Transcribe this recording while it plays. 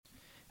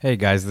Hey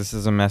guys, this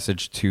is a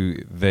message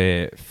to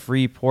the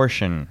free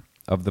portion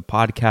of the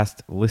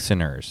podcast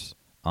listeners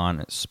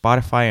on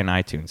Spotify and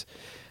iTunes.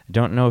 I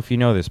don't know if you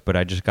know this, but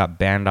I just got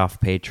banned off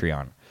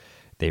Patreon.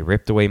 They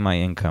ripped away my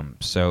income.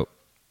 So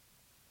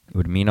it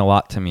would mean a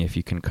lot to me if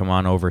you can come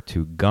on over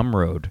to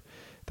Gumroad.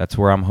 That's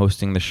where I'm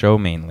hosting the show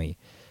mainly.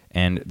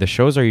 And the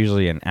shows are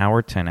usually an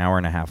hour to an hour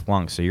and a half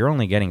long, so you're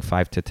only getting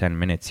 5 to 10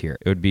 minutes here.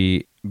 It would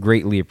be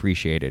greatly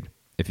appreciated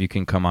if you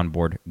can come on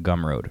board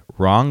Gumroad.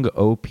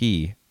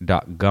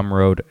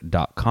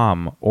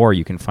 wrongop.gumroad.com, or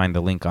you can find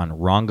the link on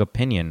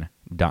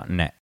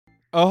wrongopinion.net.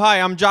 Oh,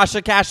 hi, I'm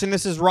Joshua Cash, and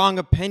this is Wrong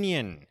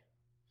Opinion.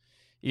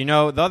 You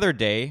know, the other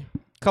day, a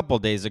couple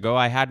days ago,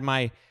 I had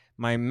my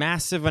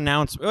massive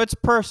announcement. It's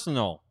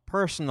personal,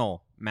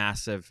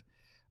 massive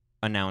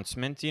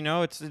announcement. You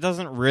know, it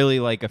doesn't really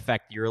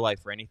affect your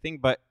life or anything,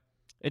 but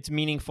it's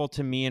meaningful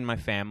to me and my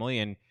family,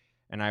 and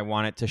I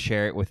wanted to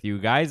share it with you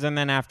guys. And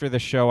then after the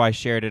show, I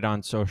shared it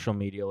on social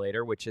media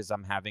later, which is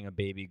I'm having a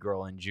baby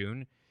girl in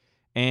June.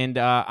 And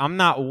I'm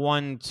not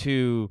one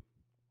to,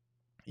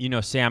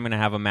 say I'm going to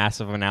have a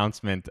massive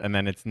announcement and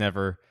then it's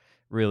never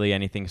really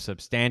anything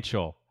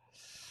substantial.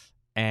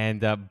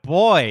 And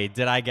boy,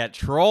 did I get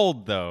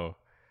trolled, though,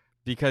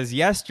 because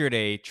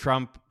yesterday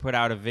Trump put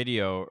out a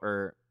video,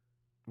 or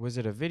was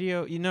it a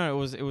video? It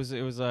was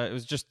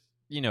just,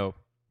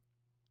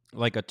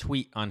 like a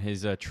tweet on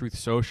his Truth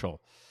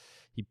Social.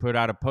 He put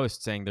out a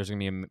post saying there's going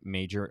to be a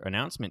major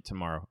announcement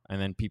tomorrow. And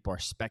then people are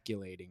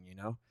speculating,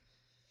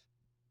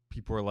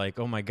 People are like,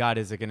 "Oh my God,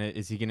 is he going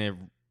to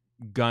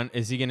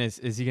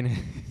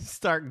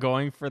start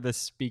going for the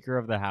Speaker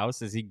of the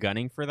House? Is he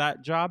gunning for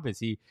that job? Is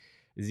he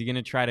going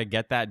to try to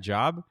get that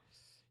job?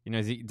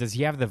 Does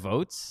he have the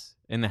votes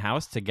in the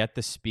House to get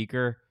the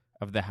Speaker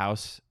of the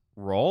House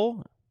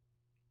role?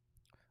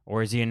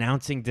 Or is he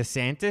announcing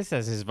DeSantis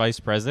as his vice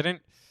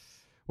president?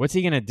 What's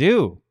he going to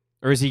do?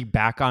 Or is he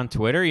back on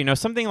Twitter?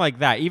 Something like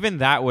that. Even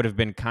that would have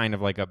been kind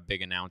of like a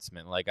big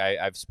announcement. Like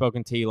I've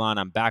spoken to Elon.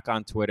 I'm back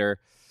on Twitter.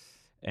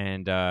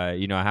 And, I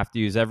have to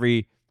use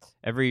every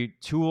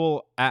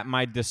tool at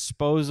my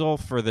disposal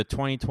for the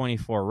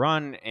 2024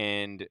 run.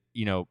 And,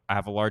 I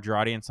have a larger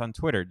audience on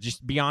Twitter.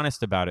 Just be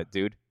honest about it,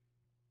 dude.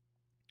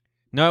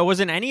 No, it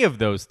wasn't any of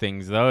those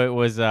things, though. It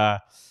was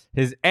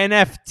his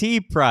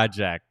NFT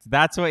project.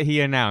 That's what he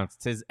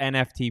announced, his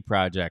NFT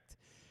project.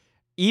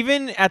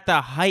 Even at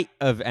the height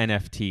of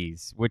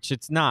NFTs, which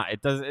it's not,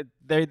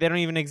 they don't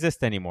even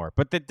exist anymore.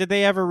 But did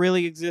they ever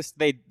really exist?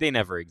 They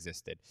never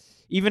existed.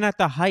 Even at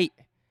the height,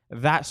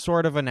 that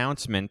sort of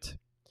announcement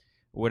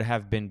would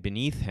have been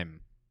beneath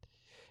him.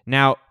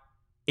 Now,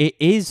 it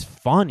is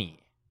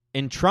funny,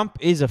 and Trump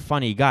is a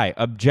funny guy,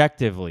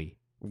 objectively.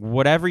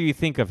 Whatever you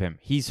think of him,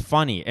 he's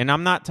funny. And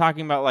I'm not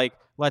talking about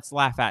let's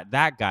laugh at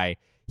that guy.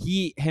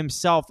 He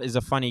himself is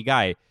a funny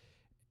guy.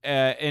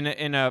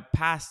 In a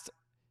past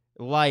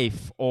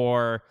life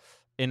or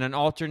in an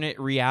alternate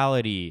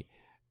reality,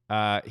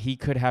 he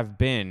could have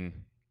been,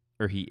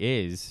 or he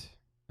is,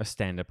 a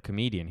stand-up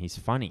comedian. He's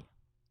funny.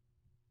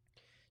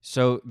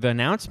 So the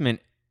announcement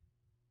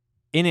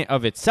in it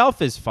of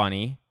itself is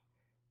funny,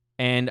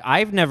 and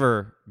I've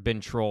never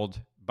been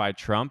trolled by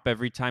Trump.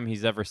 Every time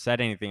he's ever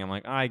said anything, I'm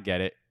like, oh, I get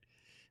it.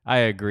 I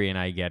agree, and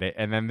I get it.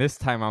 And then this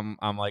time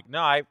I'm like,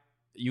 no,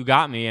 you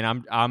got me,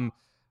 and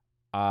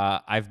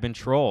I've been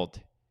trolled,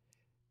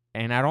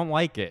 and I don't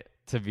like it.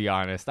 To be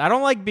honest, I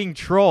don't like being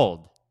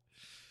trolled,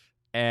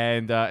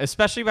 and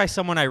especially by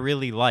someone I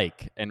really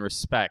like and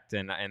respect,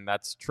 and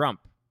that's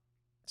Trump.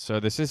 So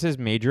this is his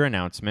major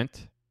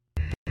announcement.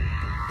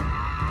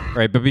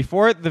 Right, but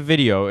before the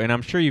video, and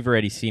I'm sure you've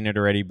already seen it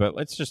already, but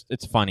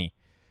it's funny.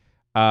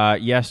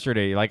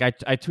 Yesterday, I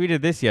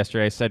tweeted this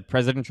yesterday. I said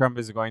President Trump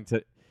is going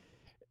to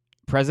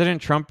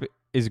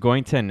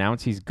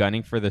announce he's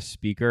gunning for the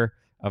Speaker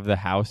of the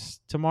House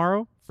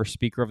tomorrow,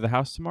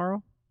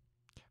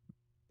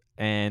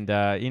 And,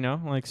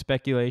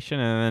 speculation.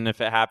 And then if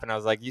it happened, I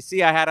was like, you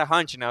see, I had a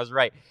hunch and I was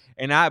right.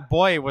 And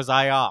boy, was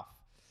I off.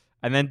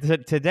 And then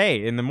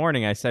today in the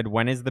morning, I said,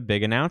 when is the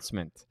big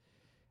announcement?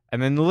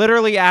 And then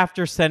literally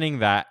after sending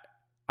that,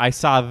 I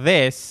saw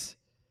this,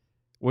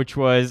 which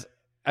was,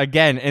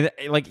 again,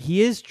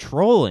 he is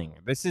trolling.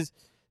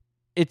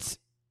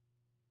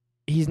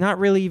 He's not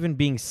really even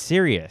being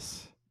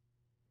serious.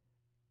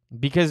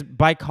 Because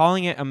by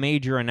calling it a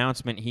major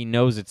announcement, he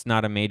knows it's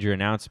not a major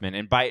announcement.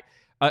 And by,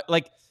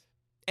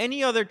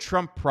 any other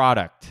Trump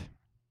product,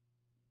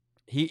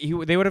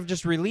 they would have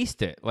just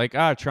released it.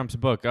 Trump's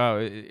book,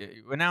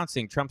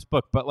 announcing Trump's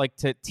book. But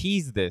to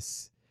tease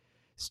this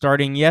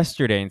starting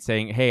yesterday and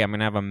saying, hey, I'm going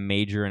to have a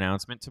major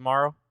announcement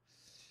tomorrow.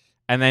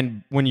 And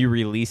then when you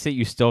release it,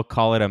 you still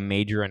call it a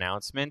major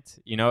announcement.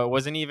 It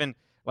wasn't even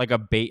like a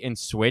bait and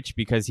switch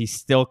because he's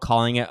still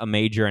calling it a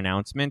major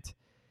announcement.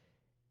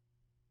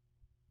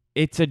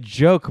 It's a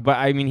joke, but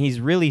I mean,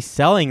 he's really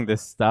selling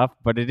this stuff,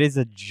 but it is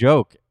a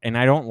joke, and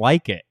I don't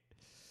like it.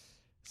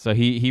 So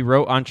he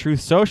wrote on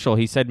Truth Social,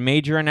 he said,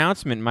 major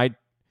announcement,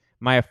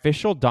 my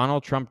official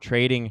Donald Trump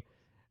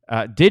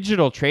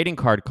digital trading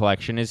card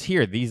collection is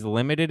here. These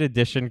limited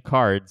edition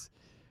cards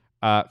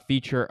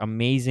feature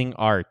amazing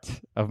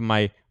art of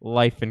my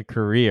life and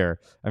career.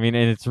 I mean,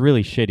 and it's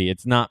really shitty.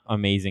 It's not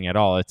amazing at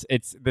all.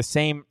 It's the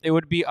same. It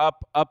would be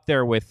up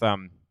there with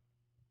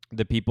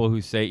the people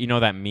who say, you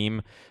know, that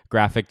meme,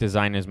 graphic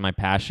design is my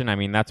passion. I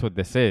mean, that's what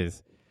this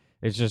is.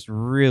 It's just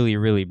really,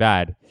 really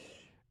bad.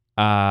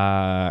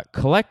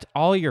 Collect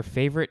all your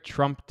favorite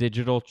Trump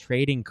digital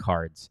trading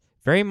cards.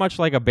 Very much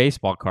like a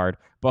baseball card,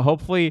 but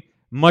hopefully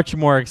much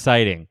more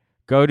exciting.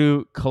 Go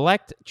to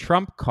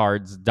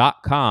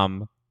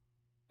collecttrumpcards.com.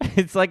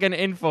 It's like an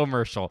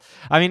infomercial.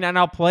 I mean, and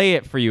I'll play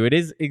it for you. It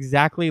is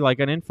exactly like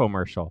an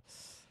infomercial.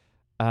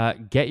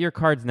 Get your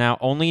cards now,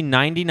 only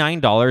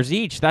 $99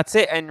 each. That's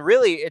it. And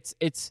really, it's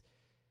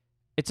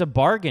a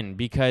bargain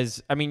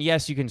because, I mean,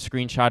 yes, you can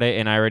screenshot it,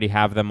 and I already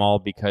have them all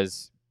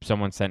because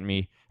someone sent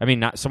me. I mean,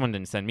 not someone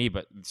didn't send me,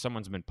 but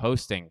someone's been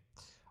posting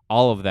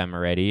all of them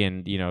already,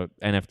 and you know,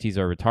 NFTs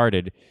are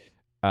retarded.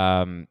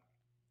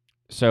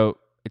 So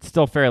it's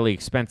still fairly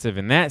expensive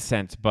in that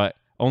sense, but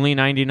only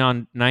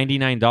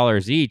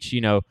 $99 each.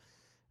 You know,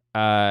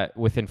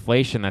 with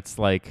inflation, that's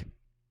like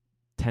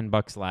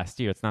 $10 last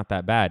year. It's not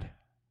that bad.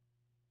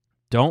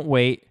 Don't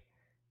wait.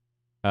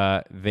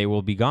 They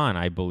will be gone,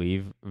 I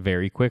believe,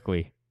 very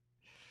quickly.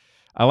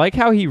 I like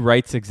how he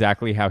writes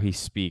exactly how he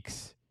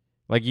speaks.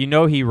 Like, you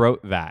know, he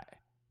wrote that.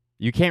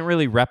 You can't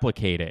really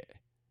replicate it.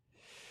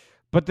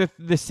 But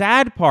the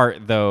sad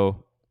part,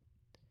 though,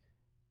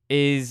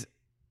 is,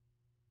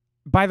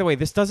 by the way,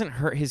 this doesn't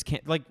hurt his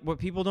like, what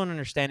people don't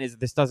understand is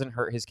this doesn't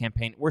hurt his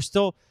campaign. We're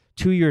still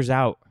 2 years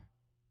out.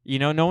 You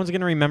know, no one's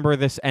going to remember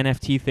this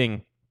NFT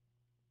thing,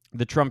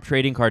 the Trump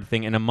trading card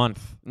thing, in a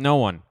month. No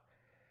one.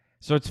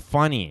 So it's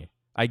funny.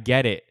 I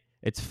get it.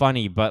 It's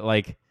funny, but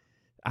like,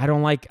 I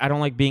don't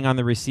like being on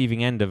the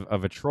receiving end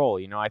of a troll.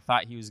 You know, I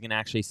thought he was going to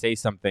actually say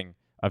something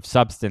of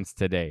substance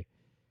today.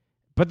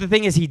 But the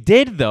thing is, he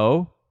did,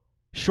 though,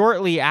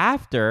 shortly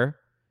after.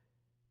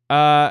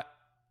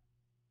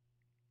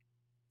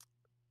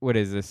 What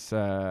is this?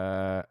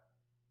 I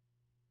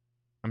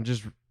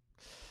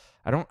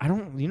don't,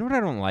 you know what I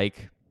don't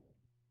like?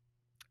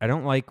 I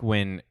don't like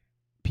when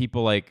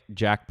people like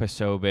Jack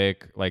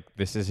Posobiec, like,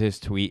 this is his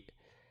tweet,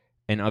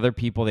 and other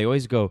people, they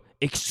always go,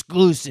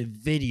 exclusive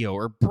video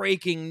or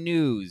breaking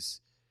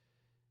news.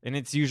 And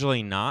it's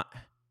usually not.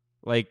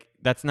 Like,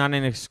 that's not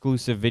an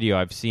exclusive video.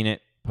 I've seen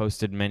it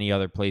posted many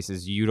other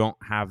places. You don't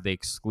have the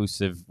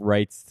exclusive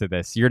rights to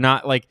this. You're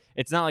not like,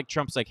 it's not like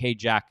Trump's like, hey,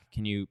 Jack,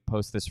 can you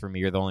post this for me?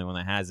 You're the only one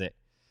that has it.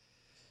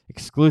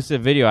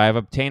 Exclusive video. I have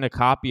obtained a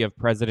copy of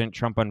President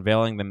Trump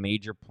unveiling the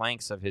major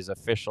planks of his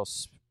official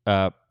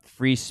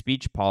free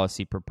speech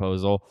policy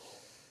proposal.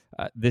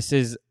 This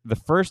is the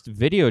first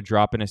video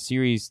drop in a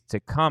series to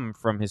come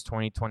from his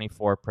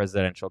 2024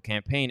 presidential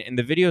campaign, and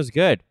the video is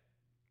good.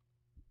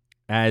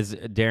 As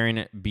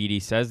Darren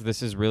Beatty says,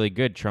 this is really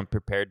good. Trump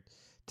prepared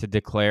to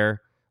declare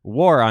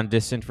war on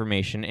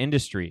disinformation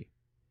industry.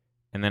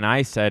 And then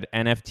I said,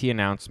 NFT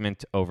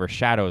announcement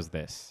overshadows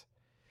this.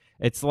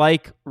 It's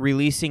like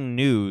releasing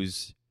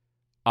news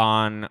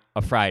on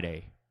a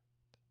Friday.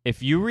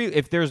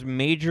 If there's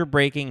major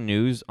breaking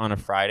news on a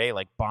Friday,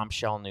 like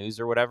bombshell news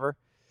or whatever,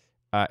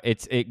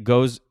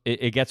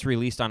 it gets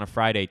released on a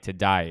Friday to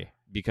die,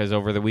 because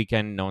over the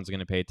weekend no one's going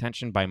to pay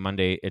attention. By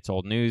Monday, it's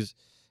old news,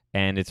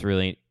 and it's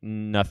really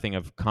nothing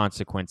of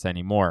consequence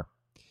anymore.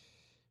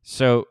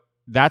 So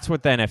that's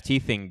what the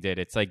NFT thing did.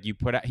 It's like you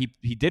put out,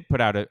 he did put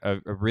out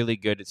a really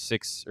good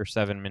 6 or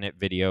 7 minute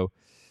video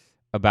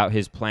about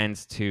his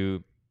plans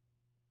to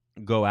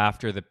go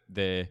after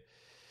the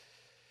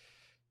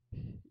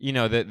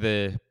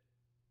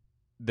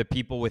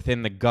people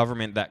within the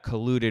government that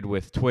colluded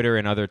with Twitter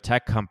and other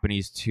tech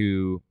companies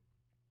to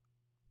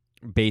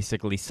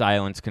basically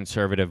silence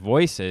conservative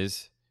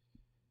voices.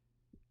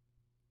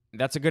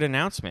 That's a good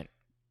announcement,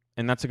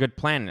 and that's a good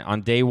plan.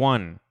 On day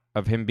one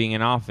of him being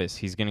in office,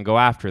 he's going to go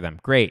after them.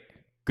 Great.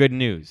 Good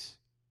news.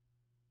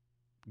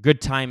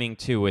 Good timing,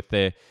 too, with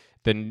the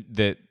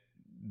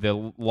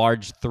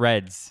large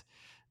threads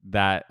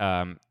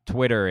that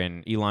Twitter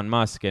and Elon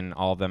Musk and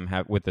all of them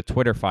have with the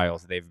Twitter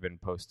files they've been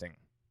posting,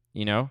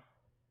 you know?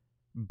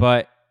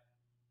 But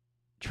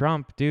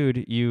Trump,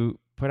 dude, you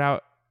put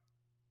out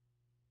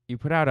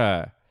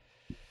a,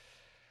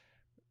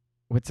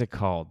 what's it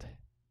called?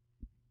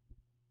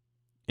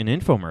 An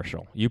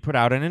infomercial. You put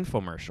out an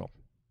infomercial,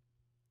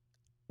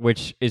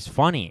 which is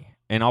funny,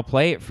 and I'll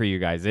play it for you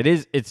guys.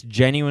 It's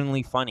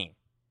genuinely funny.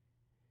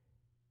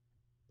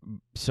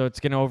 So it's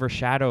going to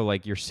overshadow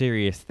like your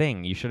serious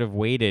thing. You should have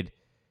waited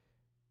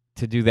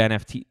to do the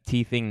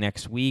NFT thing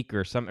next week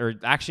or something. Or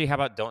actually, how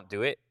about don't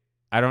do it?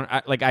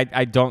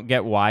 I don't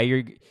get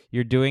why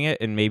you're doing it,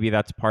 and maybe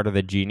that's part of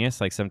the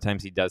genius. Like,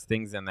 sometimes he does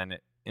things, and then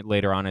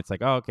later on, it's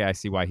like, oh, okay, I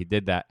see why he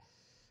did that.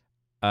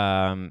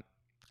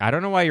 I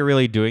don't know why you're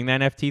really doing the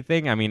NFT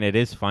thing. I mean, it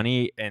is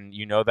funny, and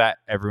you know that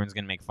everyone's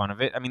going to make fun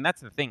of it. I mean,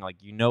 that's the thing. Like,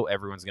 you know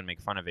everyone's going to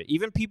make fun of it.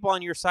 Even people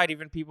on your side,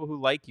 even people who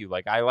like you.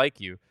 Like, I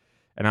like you,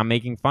 and I'm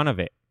making fun of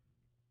it.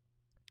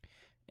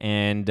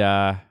 And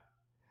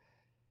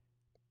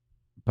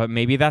But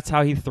maybe that's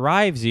how he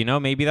thrives, you know?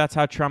 Maybe that's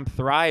how Trump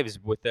thrives,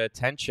 with the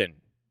attention,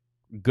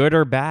 good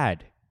or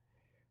bad.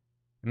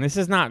 And this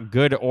is not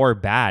good or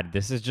bad.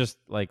 This is just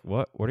like,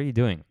 what are you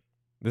doing?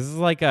 This is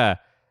like a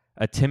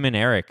Tim and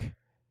Eric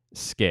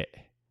skit.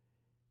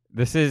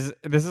 This is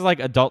like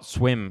Adult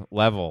Swim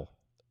level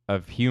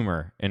of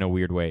humor in a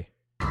weird way.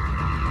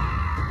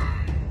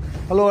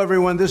 Hello,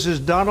 everyone. This is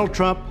Donald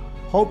Trump.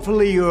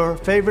 Hopefully your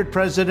favorite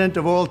president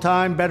of all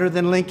time, better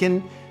than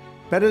Lincoln,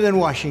 better than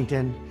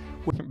Washington.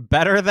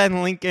 Better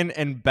than Lincoln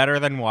and better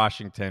than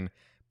Washington.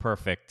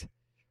 Perfect.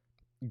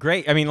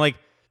 Great. I mean, like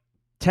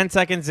 10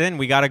 seconds in,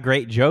 we got a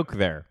great joke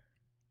there.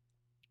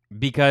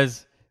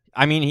 Because,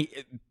 I mean,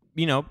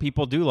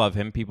 people do love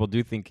him. People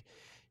do think,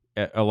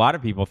 a lot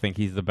of people think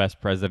he's the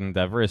best president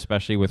ever,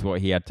 especially with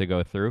what he had to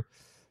go through.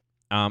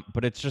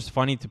 But it's just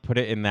funny to put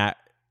it in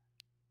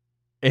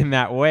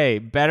that way.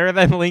 Better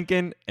than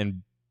Lincoln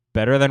and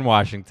better than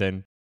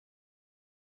Washington.